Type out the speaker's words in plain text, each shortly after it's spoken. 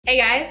Hey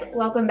guys,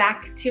 welcome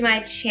back to my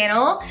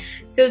channel.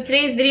 So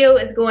today's video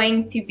is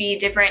going to be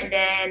different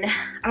than,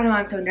 I don't know,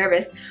 I'm so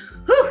nervous.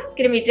 It's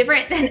gonna be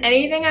different than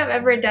anything I've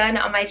ever done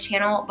on my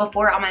channel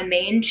before, on my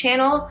main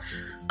channel.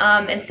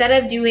 Instead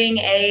of doing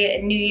a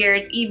New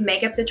Year's Eve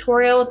makeup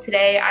tutorial,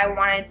 today I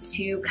wanted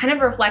to kind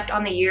of reflect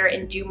on the year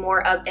and do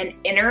more of an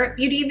inner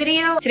beauty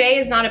video. Today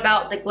is not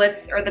about the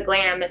glitz or the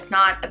glam, it's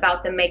not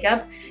about the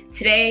makeup.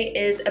 Today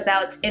is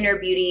about inner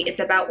beauty, it's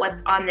about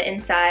what's on the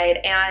inside.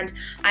 And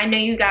I know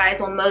you guys,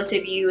 well, most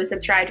of you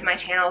subscribe to my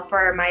channel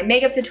for my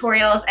makeup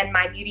tutorials and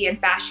my beauty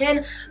and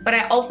fashion, but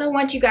I also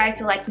want you guys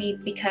to like me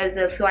because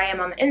of who I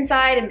am on the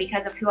inside and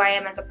because of who I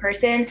am as a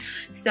person.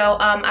 So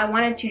I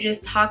wanted to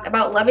just talk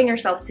about loving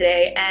yourself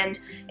today. And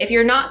if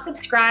you're not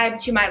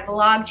subscribed to my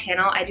vlog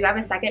channel, I do have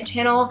a second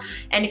channel,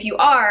 and if you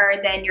are,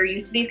 then you're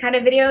used to these kind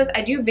of videos.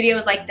 I do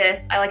videos like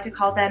this. I like to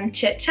call them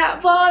chit chat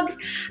vlogs.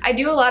 I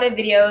do a lot of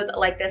videos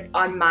like this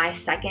on my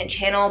second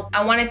channel.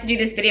 I wanted to do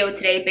this video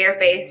today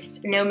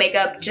barefaced, no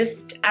makeup,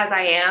 just as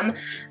I am.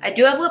 I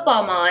do have lip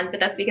balm on, but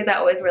that's because I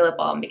always wear lip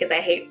balm because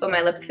I hate when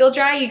my lips feel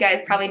dry. You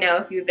guys probably know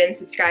if you've been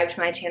subscribed to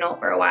my channel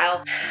for a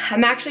while.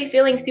 I'm actually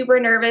feeling super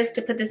nervous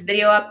to put this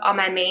video up on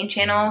my main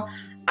channel.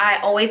 I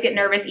always get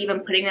nervous even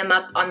putting them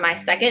up on my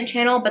second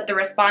channel, but the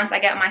response I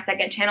get on my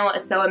second channel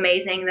is so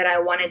amazing that I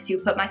wanted to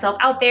put myself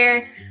out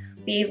there,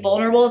 be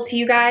vulnerable to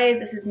you guys.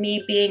 This is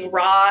me being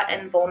raw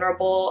and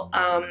vulnerable,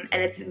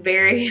 and it's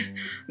very,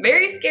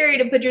 very scary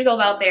to put yourself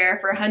out there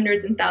for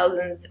hundreds and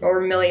thousands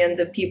or millions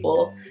of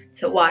people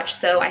to watch.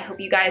 So I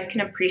hope you guys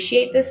can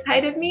appreciate this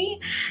side of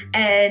me,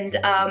 and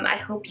I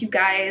hope you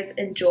guys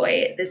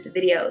enjoy this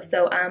video.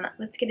 So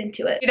let's get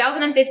into it.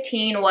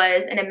 2015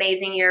 was an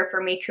amazing year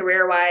for me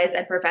career-wise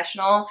and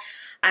professional.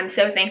 I'm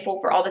so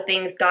thankful for all the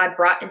things God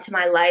brought into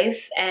my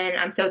life, and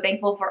I'm so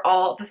thankful for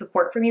all the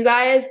support from you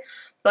guys.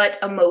 But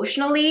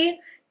emotionally,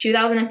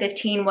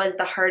 2015 was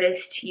the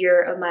hardest year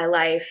of my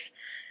life.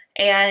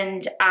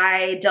 And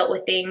I dealt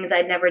with things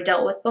I'd never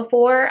dealt with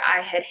before.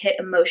 I had hit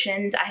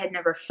emotions I had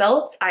never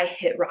felt. I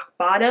hit rock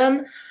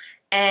bottom.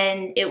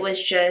 And it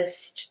was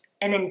just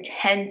an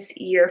intense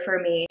year for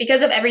me.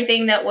 Because of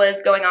everything that was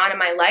going on in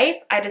my life,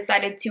 I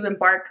decided to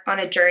embark on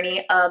a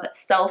journey of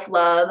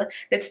self-love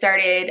that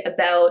started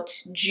about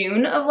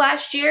June of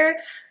last year.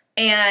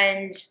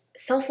 And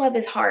self-love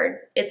is hard.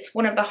 It's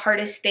one of the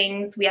hardest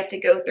things we have to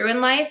go through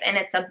in life, and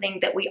it's something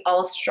that we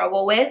all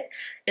struggle with,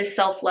 is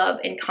self-love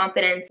and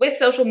confidence. With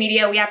social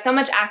media, we have so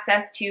much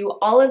access to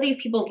all of these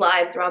people's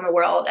lives around the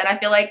world, and I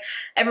feel like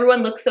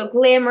everyone looks so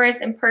glamorous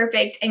and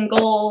perfect and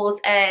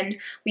goals, and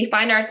we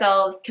find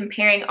ourselves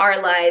comparing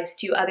our lives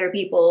to other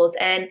people's,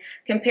 and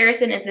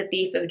comparison is the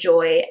thief of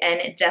joy, and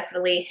it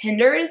definitely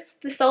hinders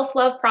the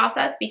self-love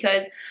process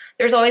because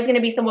there's always going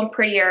to be someone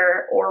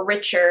prettier or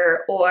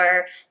richer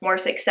or more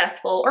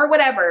successful or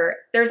whatever.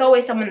 There's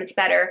always someone that's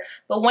better.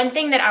 But one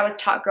thing that I was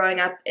taught growing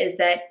up is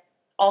that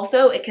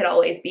also it could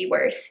always be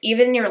worse.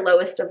 Even in your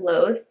lowest of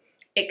lows,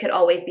 it could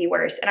always be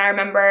worse. And I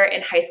remember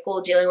in high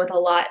school dealing with a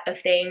lot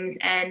of things,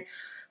 and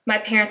my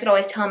parents would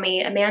always tell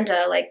me,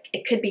 Amanda, like,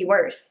 it could be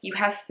worse. You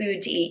have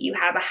food to eat, you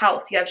have a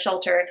house, you have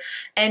shelter.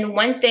 And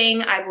one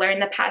thing I've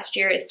learned the past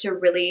year is to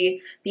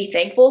really be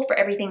thankful for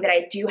everything that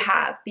I do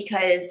have,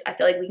 because I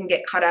feel like we can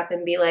get caught up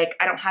and be like,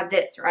 I don't have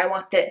this, or I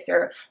want this,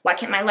 or why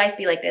can't my life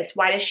be like this?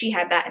 Why does she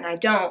have that and I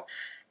don't?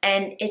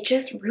 And it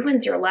just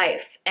ruins your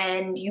life,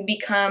 and you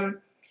become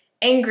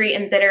angry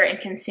and bitter and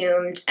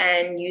consumed,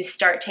 and you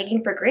start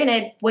taking for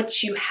granted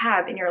what you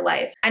have in your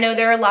life. I know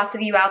there are lots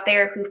of you out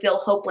there who feel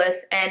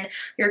hopeless and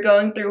you're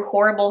going through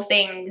horrible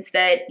things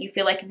that you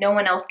feel like no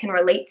one else can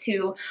relate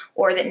to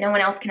or that no one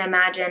else can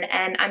imagine,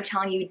 and I'm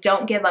telling you,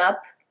 don't give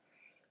up.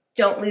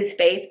 Don't lose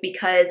faith,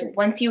 because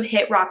once you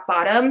hit rock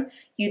bottom,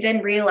 you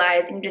then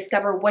realize and you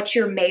discover what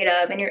you're made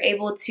of, and you're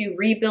able to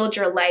rebuild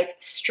your life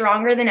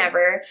stronger than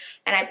ever,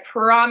 and I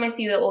promise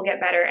you it will get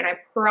better, and I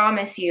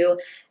promise you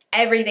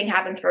everything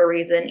happens for a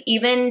reason.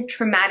 Even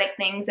traumatic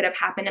things that have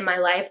happened in my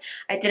life,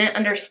 I didn't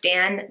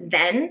understand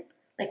then.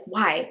 Like,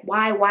 why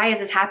is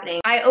this happening?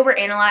 I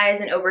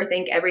overanalyze and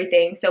overthink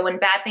everything. So when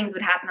bad things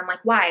would happen, I'm like,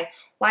 why?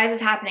 Why is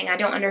this happening? I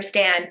don't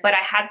understand. But I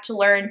had to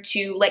learn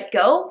to let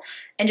go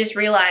and just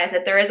realize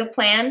that there is a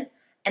plan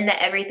and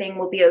that everything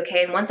will be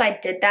okay. And once I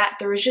did that,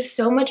 there was just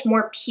so much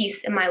more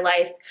peace in my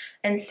life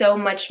and so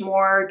much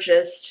more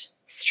just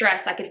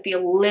stress I could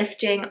feel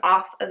lifting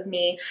off of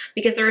me,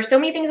 because there are so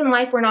many things in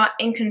life we're not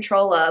in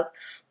control of.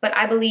 But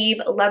I believe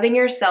loving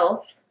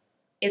yourself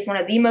is one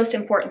of the most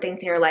important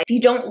things in your life. If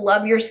you don't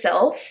love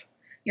yourself,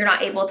 you're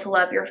not able to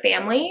love your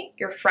family,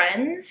 your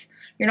friends.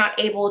 You're not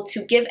able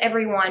to give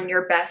everyone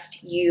your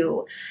best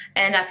you.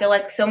 And I feel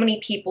like so many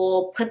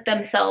people put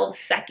themselves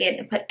second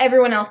and put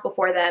everyone else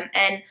before them.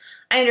 And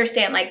I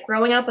understand, like,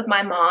 growing up with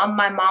my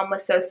mom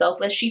was so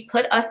selfless. She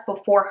put us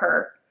before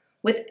her.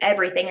 with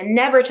everything and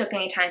never took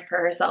any time for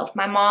herself.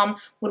 My mom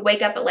would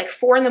wake up at like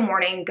 4 in the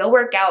morning, go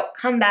work out,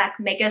 come back,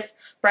 make us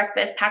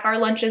breakfast, pack our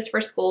lunches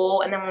for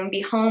school, and then when we'd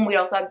be home, we'd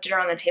also have dinner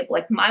on the table.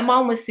 Like, my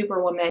mom was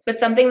superwoman. But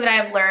something that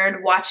I've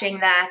learned watching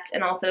that,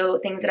 and also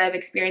things that I've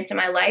experienced in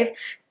my life,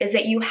 is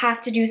that you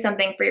have to do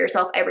something for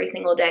yourself every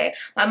single day.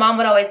 My mom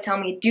would always tell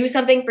me, do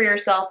something for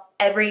yourself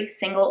every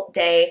single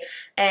day.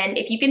 And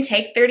if you can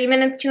take 30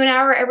 minutes to an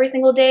hour every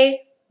single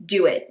day,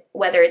 do it.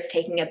 Whether it's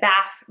taking a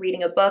bath,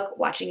 reading a book,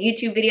 watching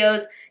YouTube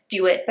videos,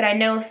 do it. But I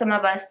know some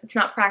of us, it's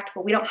not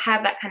practical. We don't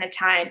have that kind of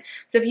time.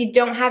 So if you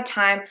don't have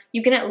time,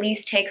 you can at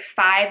least take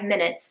 5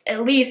 minutes,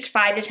 at least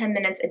 5 to 10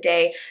 minutes a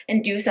day,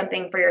 and do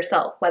something for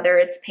yourself. Whether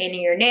it's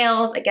painting your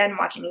nails, again,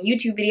 watching a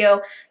YouTube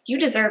video, you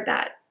deserve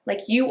that.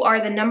 Like, you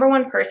are the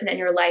 #1 person in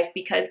your life,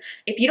 because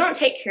if you don't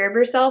take care of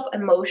yourself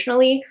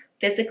emotionally,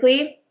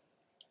 physically,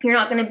 you're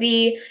not going to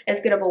be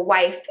as good of a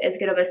wife, as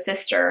good of a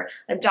sister,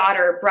 a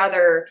daughter,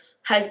 brother,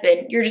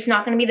 husband. You're just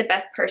not going to be the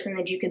best person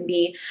that you can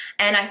be.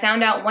 And I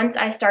found out once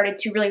I started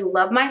to really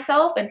love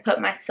myself and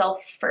put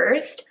myself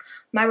first,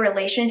 my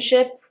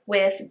relationship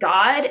with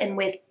God and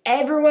with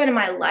everyone in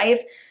my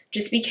life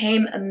just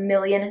became a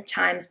million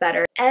times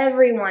better.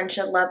 Everyone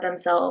should love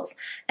themselves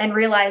and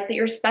realize that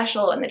you're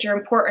special and that you're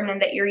important and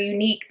that you're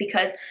unique,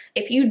 because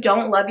if you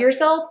don't love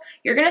yourself,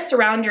 you're gonna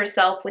surround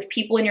yourself with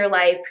people in your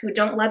life who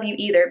don't love you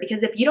either,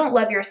 because if you don't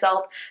love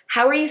yourself,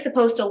 how are you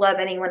supposed to love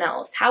anyone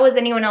else? How is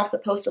anyone else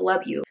supposed to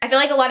love you? I feel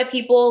like a lot of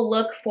people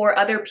look for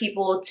other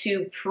people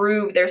to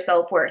prove their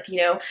self-worth, you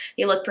know?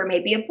 They look for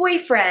maybe a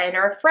boyfriend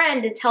or a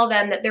friend to tell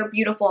them that they're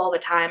beautiful all the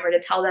time, or to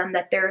tell them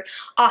that they're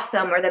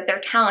awesome or that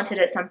they're talented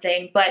at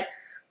something. But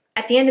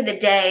at the end of the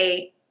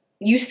day,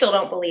 you still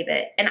don't believe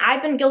it. And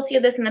I've been guilty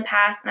of this in the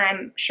past, and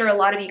I'm sure a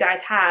lot of you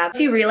guys have.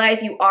 Once you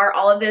realize you are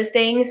all of those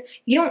things,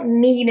 you don't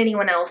need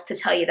anyone else to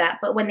tell you that.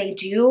 But when they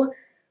do,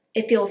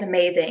 it feels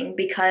amazing,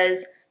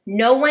 because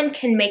no one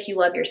can make you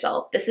love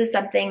yourself. This is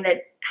something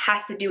that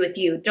has to do with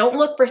you. Don't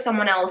look for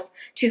someone else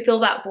to fill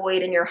that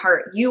void in your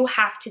heart. You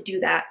have to do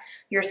that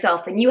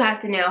yourself, and you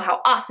have to know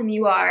how awesome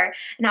you are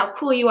and how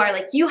cool you are.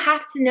 Like, you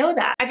have to know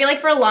that. I feel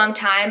like for a long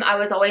time, I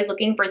was always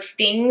looking for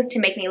things to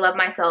make me love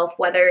myself,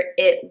 whether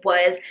it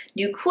was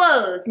new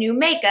clothes, new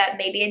makeup,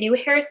 maybe a new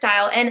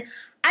hairstyle. And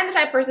I'm the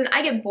type of person,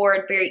 I get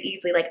bored very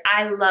easily. Like,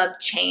 I love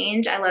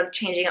change. I love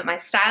changing up my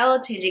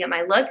style, changing up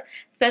my look,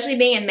 especially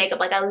being in makeup.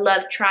 Like, I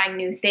love trying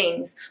new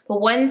things. But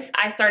once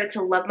I started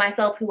to love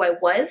myself, who I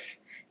was,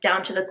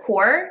 down to the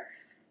core,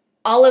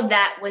 all of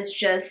that was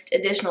just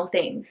additional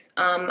things.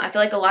 I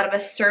feel like a lot of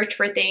us search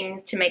for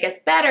things to make us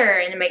better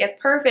and to make us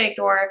perfect,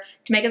 or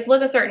to make us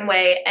look a certain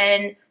way,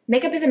 and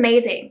makeup is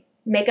amazing.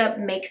 Makeup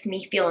makes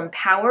me feel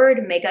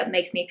empowered, makeup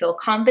makes me feel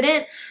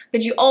confident,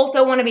 but you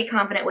also want to be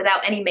confident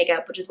without any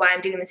makeup, which is why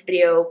I'm doing this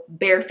video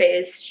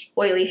barefaced,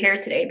 oily hair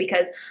today,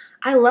 because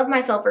I love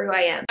myself for who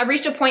I am. I've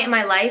reached a point in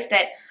my life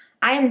that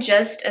I am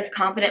just as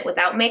confident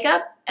without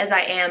makeup as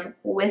I am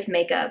with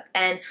makeup.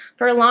 And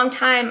for a long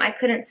time, I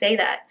couldn't say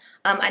that.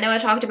 I know I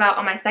talked about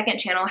on my second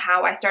channel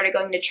how I started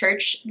going to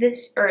church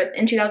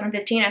in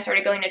 2015, I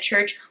started going to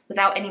church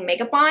without any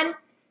makeup on.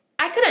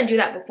 I couldn't do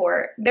that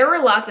before. There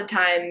were lots of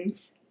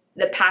times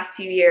the past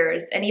few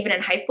years, and even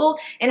in high school.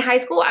 In high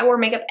school, I wore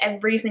makeup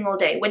every single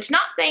day, which,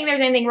 not saying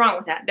there's anything wrong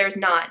with that. There's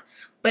not.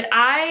 But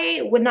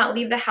I would not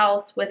leave the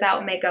house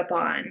without makeup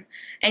on.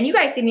 And you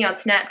guys see me on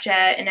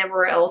Snapchat and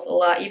everywhere else a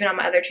lot, even on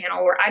my other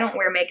channel, where I don't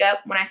wear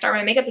makeup. When I start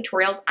my makeup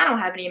tutorials, I don't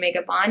have any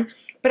makeup on.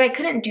 But I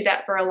couldn't do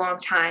that for a long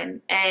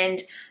time.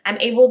 And I'm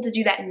able to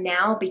do that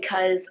now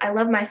because I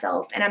love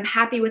myself and I'm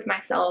happy with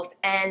myself.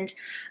 And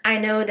I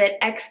know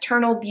that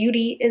external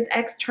beauty is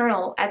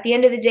external. At the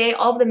end of the day,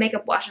 all of the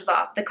makeup washes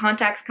off. The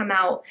contacts come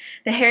out.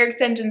 The hair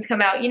extensions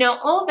come out. You know,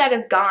 all of that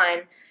is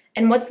gone.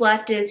 And what's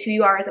left is who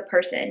you are as a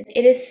person.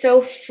 It is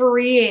so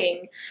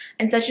freeing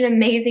and such an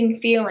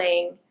amazing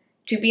feeling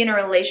to be in a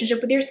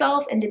relationship with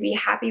yourself and to be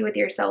happy with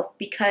yourself,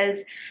 because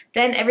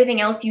then everything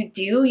else you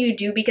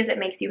do because it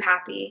makes you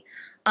happy.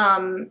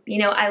 You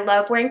know, I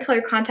love wearing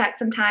colored contacts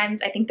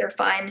sometimes. I think they're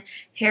fun.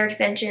 Hair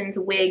extensions,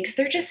 wigs,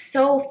 they're just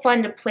so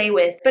fun to play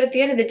with. But at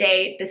the end of the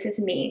day, this is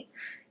me.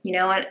 You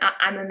know, and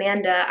I'm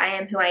Amanda, I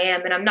am who I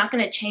am, and I'm not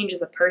going to change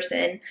as a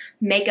person.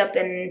 Makeup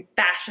and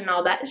fashion,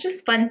 all that, it's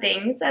just fun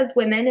things. As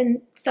women and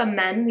some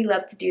men, we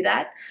love to do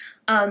that.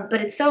 But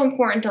it's so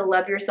important to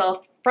love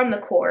yourself from the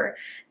core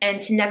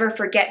and to never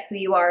forget who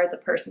you are as a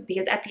person,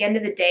 because at the end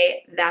of the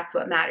day, that's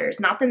what matters.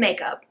 Not the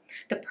makeup.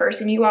 The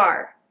person you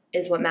are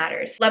is what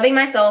matters. Loving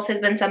myself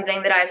has been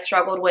something that I've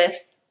struggled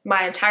with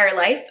my entire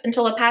life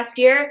until the past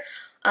year.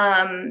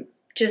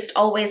 Just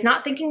always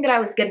not thinking that I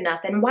was good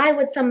enough, and why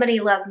would somebody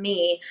love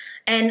me,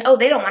 and oh,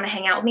 they don't want to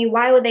hang out with me,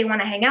 why would they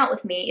want to hang out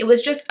with me? It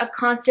was just a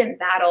constant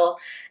battle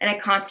and a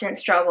constant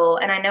struggle,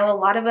 and I know a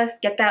lot of us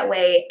get that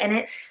way and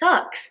it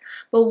sucks.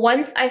 But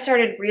once I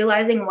started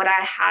realizing what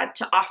I had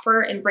to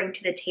offer and bring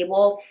to the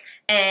table,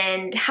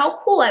 and how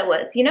cool I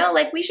was, you know,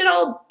 like we should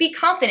all be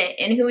confident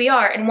in who we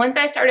are. And once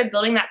I started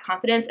building that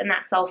confidence and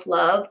that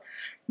self-love,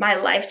 my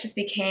life just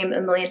became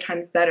a million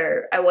times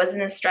better. I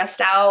wasn't as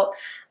stressed out.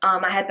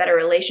 I had better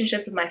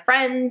relationships with my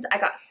friends. I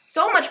got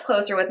so much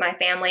closer with my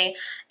family.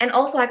 And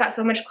also I got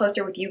so much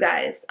closer with you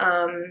guys.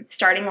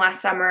 Starting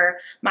last summer,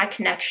 my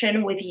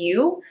connection with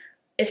you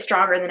is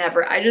stronger than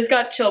ever. I just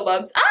got chill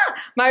bumps.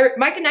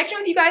 My connection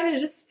with you guys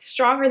is just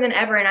stronger than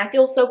ever, and I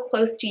feel so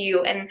close to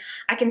you, and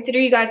I consider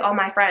you guys all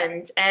my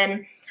friends.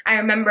 And I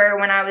remember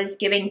when I was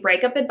giving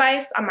breakup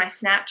advice on my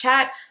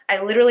Snapchat,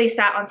 I literally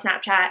sat on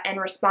Snapchat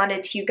and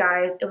responded to you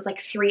guys. It was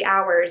like 3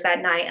 hours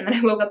that night, and then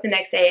I woke up the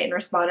next day and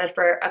responded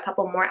for a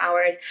couple more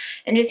hours.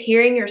 And just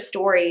hearing your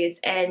stories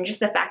and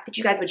just the fact that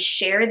you guys would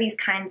share these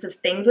kinds of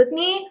things with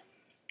me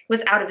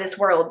was out of this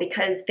world,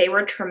 because they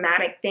were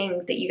traumatic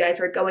things that you guys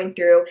were going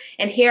through.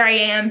 And here I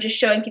am just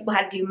showing people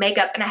how to do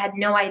makeup, and I had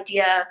no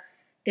idea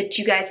that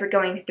you guys were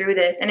going through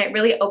this. And it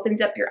really opens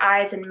up your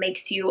eyes and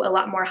makes you a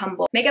lot more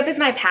humble. Makeup is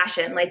my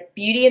passion. Like,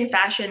 beauty and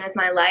fashion is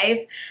my life,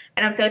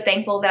 and I'm so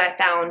thankful that I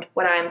found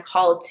what I'm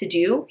called to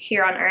do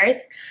here on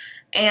earth.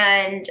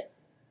 And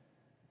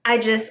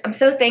I'm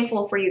so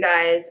thankful for you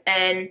guys.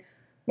 And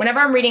whenever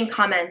I'm reading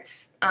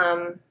comments,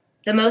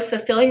 the most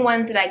fulfilling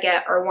ones that I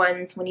get are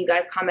ones when you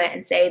guys comment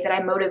and say that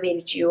I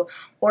motivated you,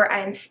 or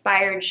I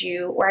inspired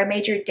you, or I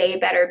made your day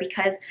better,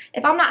 because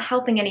if I'm not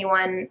helping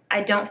anyone,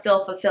 I don't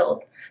feel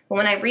fulfilled. But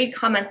when I read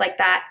comments like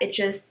that, it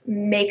just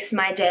makes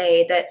my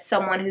day that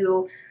someone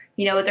who,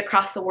 you know, is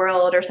across the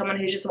world, or someone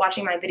who's just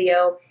watching my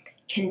video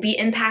can be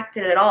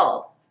impacted at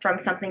all from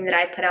something that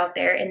I put out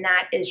there. And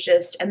that is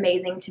just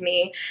amazing to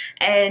me,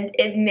 and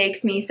it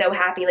makes me so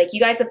happy. Like, you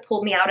guys have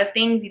pulled me out of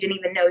things you didn't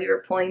even know you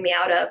were pulling me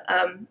out of.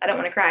 I don't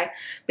want to cry,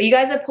 but you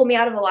guys have pulled me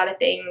out of a lot of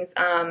things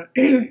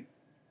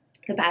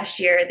the past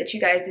year that you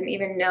guys didn't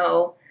even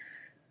know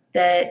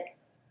that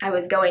I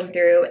was going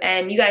through.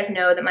 And you guys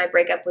know that my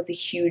breakup was a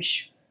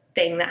huge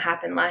thing that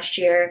happened last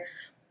year.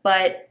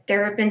 But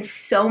there have been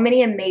so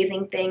many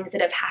amazing things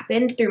that have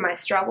happened through my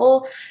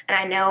struggle, and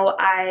I know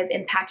I've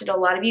impacted a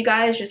lot of you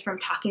guys just from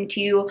talking to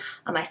you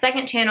on my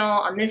second channel,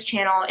 on this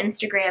channel,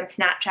 Instagram,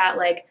 Snapchat.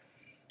 Like,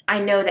 I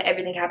know that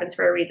everything happens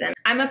for a reason.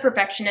 I'm a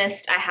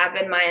perfectionist. I have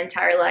been my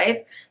entire life.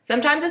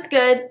 Sometimes it's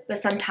good,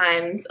 but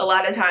sometimes, a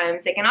lot of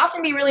times, it can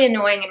often be really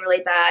annoying and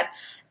really bad,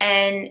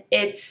 and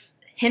it's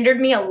hindered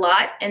me a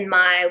lot in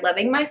my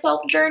loving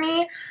myself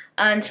journey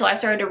until I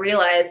started to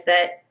realize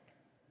that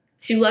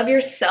to love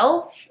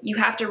yourself, you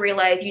have to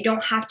realize you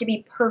don't have to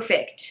be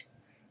perfect.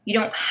 You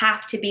don't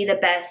have to be the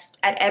best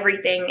at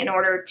everything in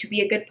order to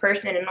be a good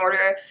person, in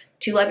order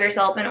to love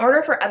yourself, in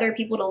order for other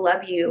people to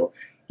love you.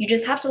 You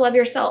just have to love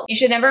yourself. You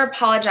should never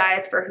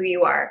apologize for who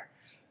you are,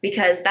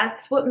 because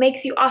that's what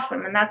makes you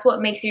awesome, and that's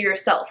what makes you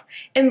yourself.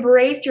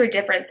 Embrace your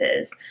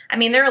differences. I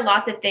mean, there are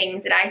lots of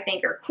things that I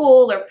think are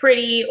cool or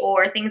pretty,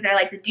 or things that I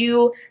like to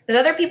do that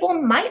other people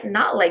might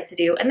not like to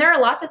do. And there are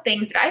lots of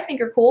things that I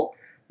think are cool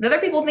that other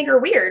people think are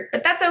weird,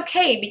 but that's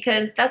okay,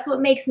 because that's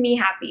what makes me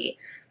happy.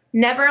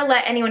 Never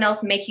let anyone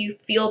else make you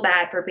feel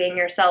bad for being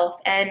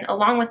yourself. And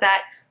along with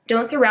that,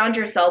 don't surround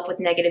yourself with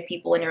negative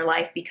people in your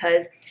life,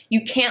 because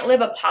you can't live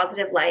a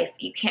positive life.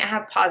 You can't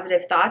have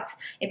positive thoughts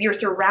if you're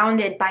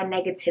surrounded by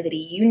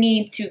negativity. You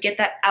need to get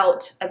that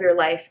out of your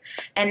life.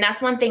 And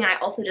that's one thing I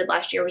also did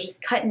last year, was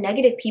just cut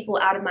negative people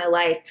out of my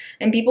life,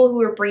 and people who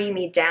were bringing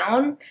me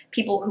down,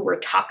 people who were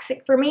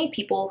toxic for me,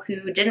 people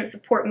who didn't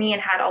support me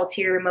and had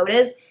ulterior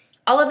motives.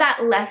 All of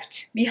that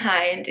left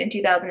behind in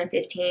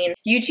 2015.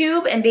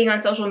 YouTube and being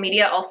on social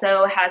media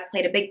also has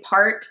played a big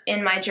part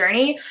in my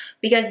journey,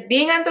 because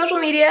being on social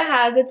media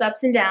has its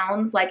ups and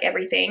downs, like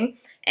everything,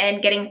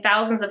 and getting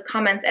thousands of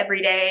comments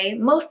every day,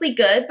 mostly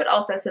good, but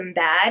also some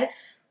bad,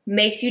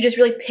 makes you just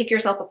really pick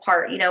yourself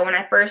apart. You know, when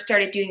I first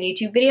started doing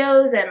YouTube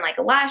videos, and like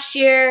last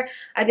year,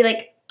 I'd be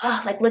like,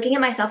 oh, like looking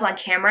at myself on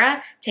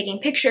camera, taking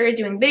pictures,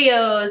 doing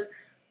videos,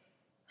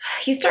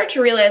 you start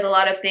to realize a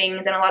lot of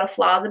things and a lot of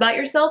flaws about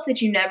yourself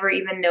that you never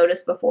even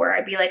noticed before.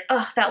 I'd be like,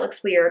 oh, that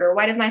looks weird, or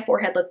why does my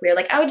forehead look weird?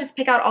 Like, I would just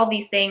pick out all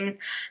these things,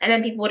 and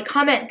then people would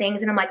comment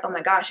things, and I'm like, oh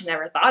my gosh, I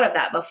never thought of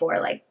that before.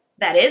 Like,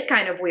 that is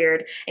kind of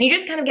weird. And you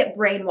just kind of get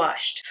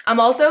brainwashed. I'm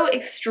also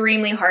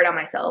extremely hard on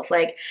myself.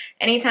 Like,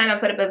 anytime I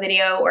put up a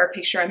video or a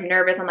picture, I'm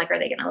nervous. I'm like, are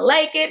they gonna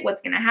like it?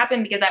 What's gonna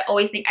happen? Because I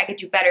always think I could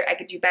do better, I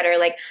could do better.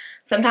 Like,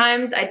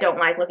 sometimes I don't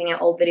like looking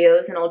at old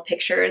videos and old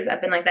pictures.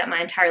 I've been like that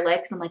my entire life,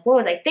 because I'm like, what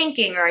was I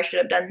thinking? Or I should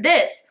have done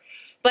this.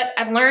 But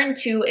I've learned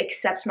to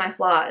accept my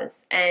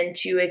flaws and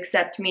to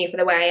accept me for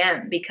the way I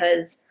am,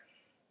 because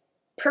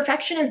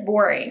perfection is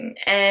boring,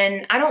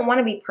 and I don't want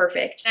to be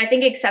perfect. I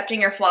think accepting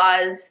your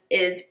flaws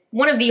is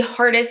one of the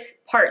hardest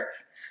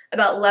parts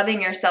about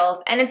loving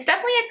yourself, and it's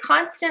definitely a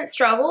constant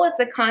struggle. It's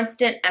a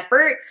constant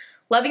effort.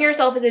 loving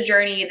yourself is a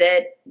journey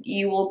that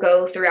you will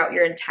go throughout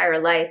your entire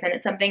life, and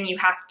it's something you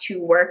have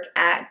to work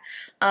at.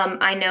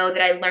 I know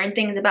that I learn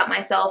things about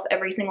myself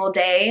every single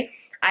day.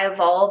 I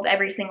evolve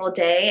every single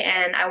day,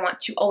 and I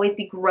want to always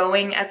be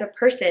growing as a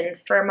person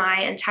for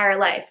my entire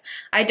life.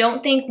 I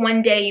don't think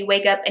one day you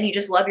wake up and you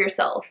just love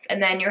yourself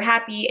and then you're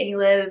happy and you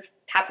live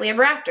happily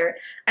ever after.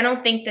 I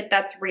don't think that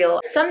that's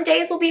real. Some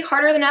days will be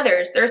harder than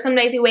others. There are some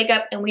days we wake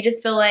up and we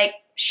just feel like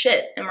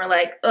shit, and we're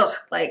like, ugh,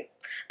 like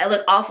I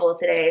look awful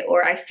today,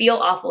 or I feel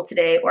awful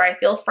today, or I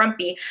feel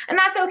frumpy, and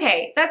that's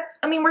okay.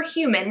 I mean, we're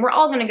human. We're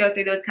all gonna go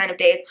through those kind of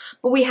days,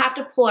 but we have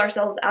to pull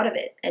ourselves out of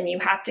it, and you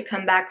have to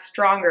come back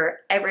stronger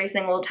every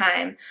single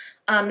time.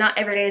 Not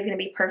every day is gonna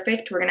be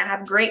perfect. We're gonna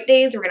have great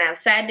days, we're gonna have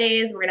sad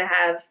days, we're gonna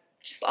have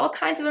just all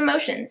kinds of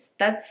emotions.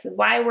 That's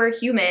why we're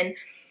human.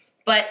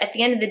 But at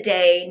the end of the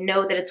day,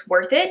 know that it's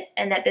worth it,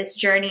 and that this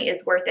journey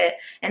is worth it,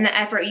 and the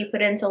effort you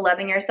put into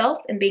loving yourself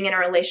and being in a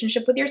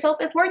relationship with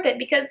yourself is worth it,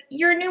 because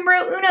you're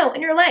numero uno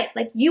in your life.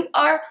 Like, you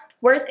are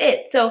worth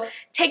it. So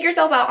take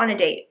yourself out on a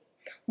date.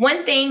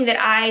 One thing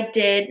that I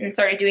did and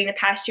started doing the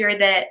past year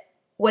that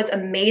was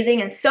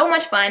amazing and so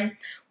much fun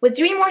was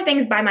doing more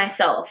things by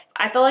myself.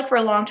 I felt like for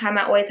a long time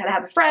I always had to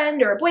have a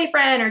friend or a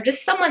boyfriend or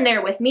just someone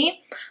there with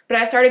me, but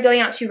I started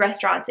going out to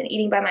restaurants and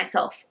eating by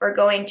myself, or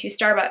going to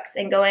Starbucks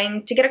and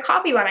going to get a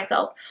coffee by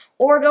myself,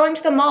 or going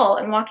to the mall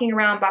and walking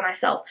around by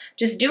myself.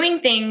 Just doing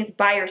things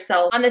by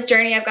yourself. On this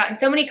journey, I've gotten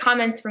so many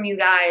comments from you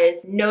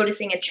guys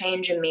noticing a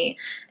change in me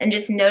and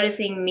just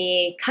noticing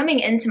me coming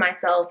into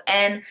myself.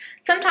 And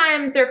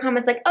sometimes there are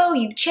comments like, oh,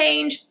 you've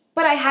changed,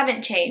 but I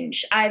haven't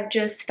changed. I've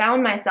just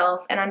found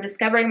myself, and I'm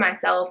discovering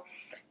myself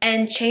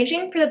and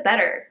changing for the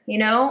better, you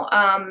know?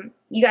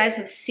 You guys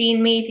have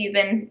seen me, if you've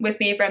been with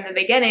me from the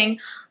beginning,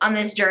 on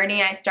this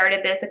journey. I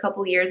started this a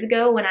couple years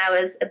ago when I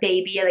was a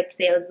baby. I like to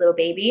say I was a little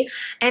baby.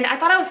 And I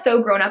thought I was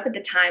so grown up at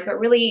the time, but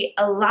really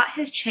a lot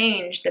has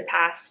changed the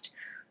past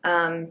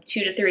 2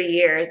 to 3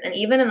 years. And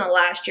even in the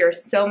last year,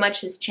 so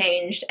much has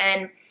changed.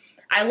 And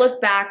I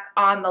look back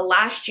on the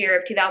last year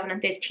of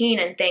 2015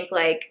 and think,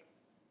 like,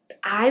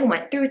 I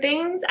went through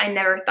things I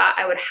never thought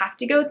I would have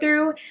to go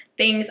through,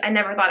 things I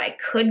never thought I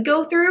could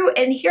go through,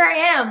 and here I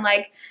am.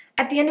 Like,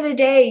 at the end of the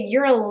day,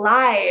 you're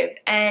alive,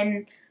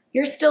 and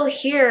you're still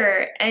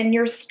here, and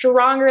you're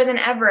stronger than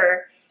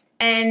ever.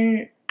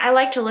 And I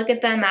like to look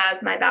at them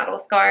as my battle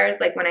scars,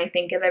 like when I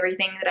think of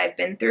everything that I've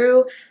been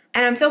through,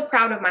 and I'm so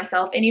proud of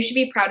myself, and you should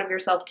be proud of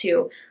yourself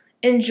too.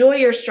 Enjoy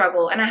your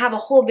struggle, and I have a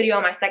whole video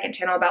on my second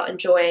channel about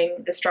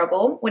enjoying the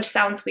struggle, which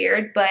sounds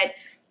weird, but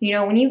you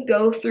know, when you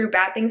go through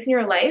bad things in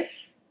your life,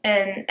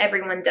 and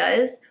everyone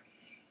does,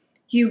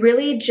 you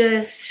really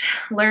just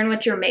learn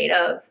what you're made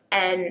of,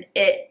 and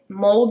it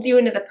molds you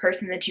into the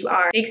person that you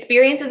are. The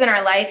experiences in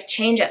our life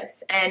change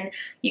us, and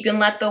you can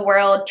let the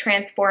world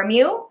transform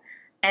you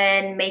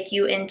and make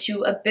you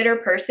into a bitter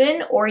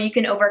person, or you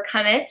can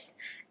overcome it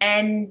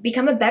and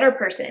become a better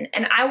person.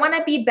 And I want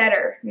to be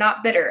better,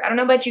 not bitter. I don't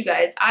know about you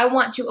guys. I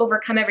want to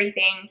overcome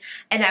everything,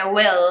 and I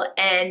will,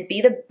 and be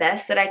the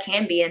best that I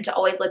can be, and to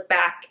always look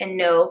back and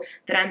know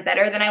that I'm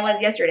better than I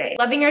was yesterday.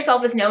 Loving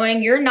yourself is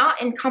knowing you're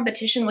not in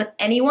competition with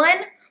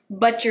anyone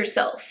but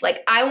yourself.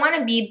 Like, I want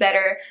to be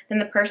better than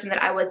the person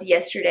that I was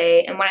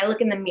yesterday, and when I look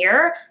in the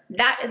mirror,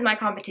 that is my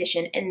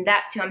competition, and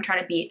that's who I'm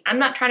trying to beat. I'm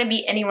not trying to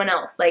beat anyone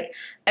else. Like,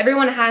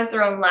 everyone has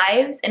their own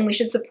lives, and we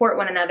should support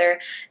one another.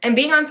 And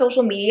being on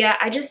social media,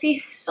 I just see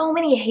so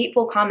many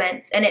hateful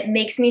comments, and it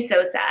makes me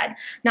so sad.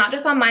 Not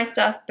just on my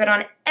stuff, but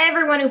on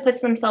everyone who puts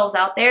themselves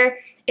out there.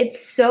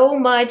 It's so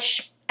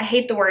much, I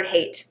hate the word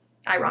hate,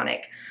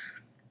 ironic.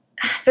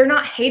 They're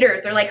not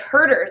haters, they're like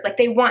hurters. Like,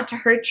 they want to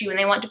hurt you and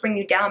they want to bring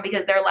you down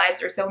because their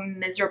lives are so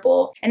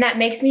miserable. And that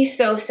makes me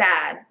so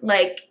sad.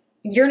 Like,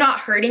 you're not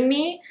hurting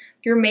me,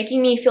 you're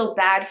making me feel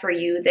bad for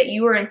you, that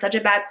you are in such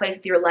a bad place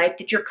with your life,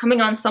 that you're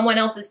coming on someone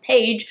else's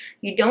page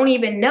you don't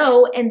even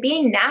know and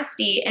being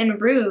nasty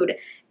and rude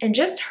and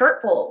just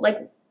hurtful.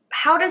 Like,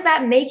 how does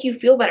that make you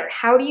feel better?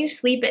 How do you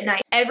sleep at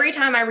night? Every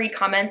time I read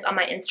comments on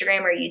my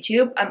Instagram or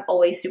YouTube, I'm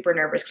always super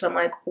nervous, because I'm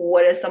like,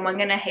 what is someone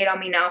gonna hate on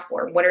me now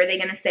for? What are they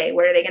gonna say?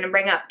 What are they gonna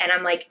bring up? And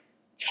I'm like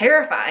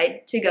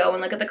terrified to go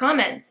and look at the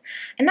comments.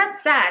 And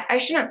that's sad. I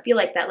shouldn't feel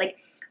like that. Like,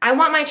 I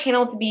want my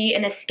channel to be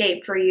an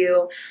escape for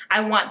you.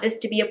 I want this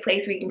to be a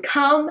place where you can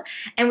come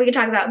and we can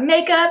talk about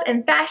makeup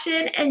and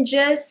fashion and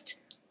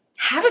just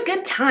have a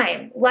good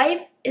time.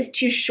 Life is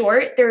too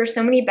short. There are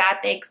so many bad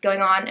things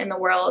going on in the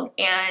world,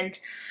 and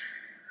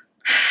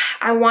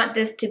I want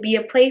this to be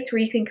a place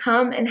where you can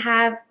come and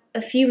have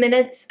a few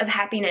minutes of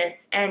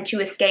happiness and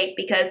to escape,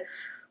 because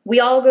we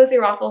all go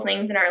through awful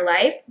things in our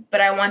life,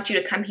 but I want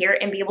you to come here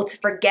and be able to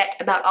forget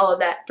about all of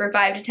that for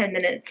 5 to 10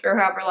 minutes or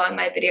however long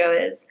my video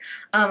is.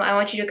 I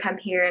want you to come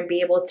here and be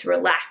able to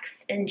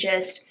relax and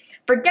just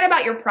forget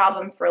about your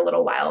problems for a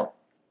little while.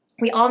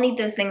 We all need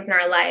those things in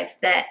our life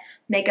that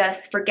make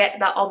us forget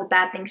about all the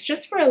bad things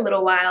just for a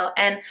little while.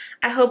 And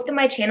I hope that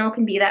my channel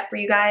can be that for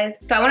you guys.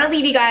 So I want to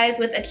leave you guys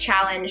with a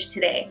challenge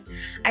today.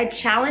 I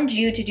challenge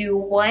you to do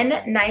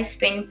one nice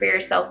thing for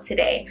yourself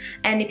today.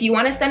 And if you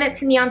want to send it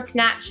to me on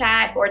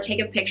Snapchat or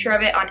take a picture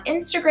of it on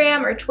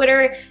Instagram or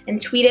Twitter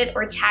and tweet it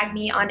or tag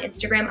me on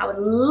Instagram, I would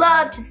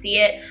love to see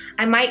it.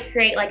 I might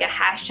create like a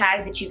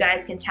hashtag that you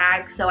guys can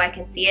tag so I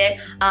can see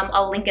it.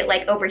 I'll link it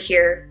like over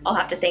here. I'll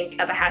have to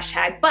think of a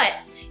hashtag. But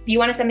if you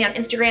want to send me on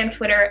Instagram,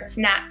 Twitter,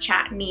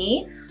 Snapchat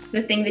me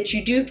the thing that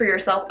you do for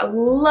yourself, I would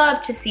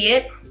love to see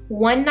it.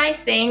 One nice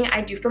thing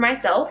I do for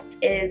myself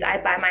is I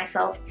buy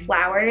myself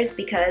flowers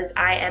because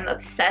I am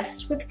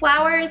obsessed with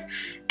flowers,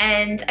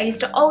 and I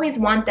used to always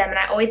want them and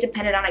I always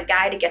depended on a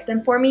guy to get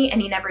them for me, and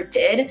he never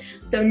did.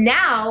 So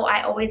now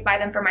I always buy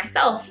them for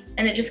myself,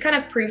 and it just kind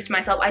of proves to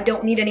myself I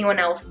don't need anyone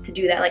else to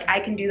do that. Like,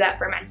 I can do that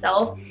for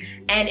myself,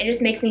 and it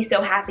just makes me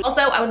so happy.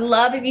 Also, I would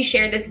love if you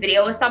shared this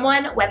video with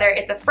someone, whether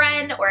it's a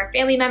friend or a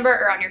family member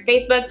or on your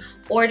Facebook,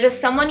 or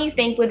just someone you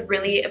think would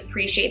really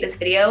appreciate this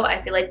video. I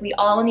feel like we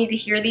all need to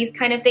hear these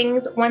kind of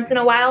things once in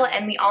a while,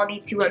 and we all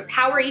need to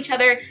empower each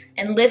other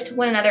and lift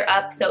one another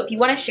up. So if you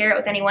want to share it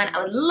with anyone,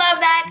 I would love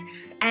that.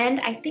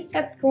 And I think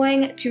that's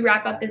going to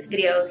wrap up this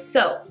video.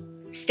 So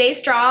stay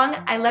strong.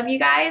 I love you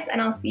guys,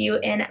 and I'll see you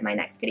in my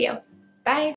next video. Bye.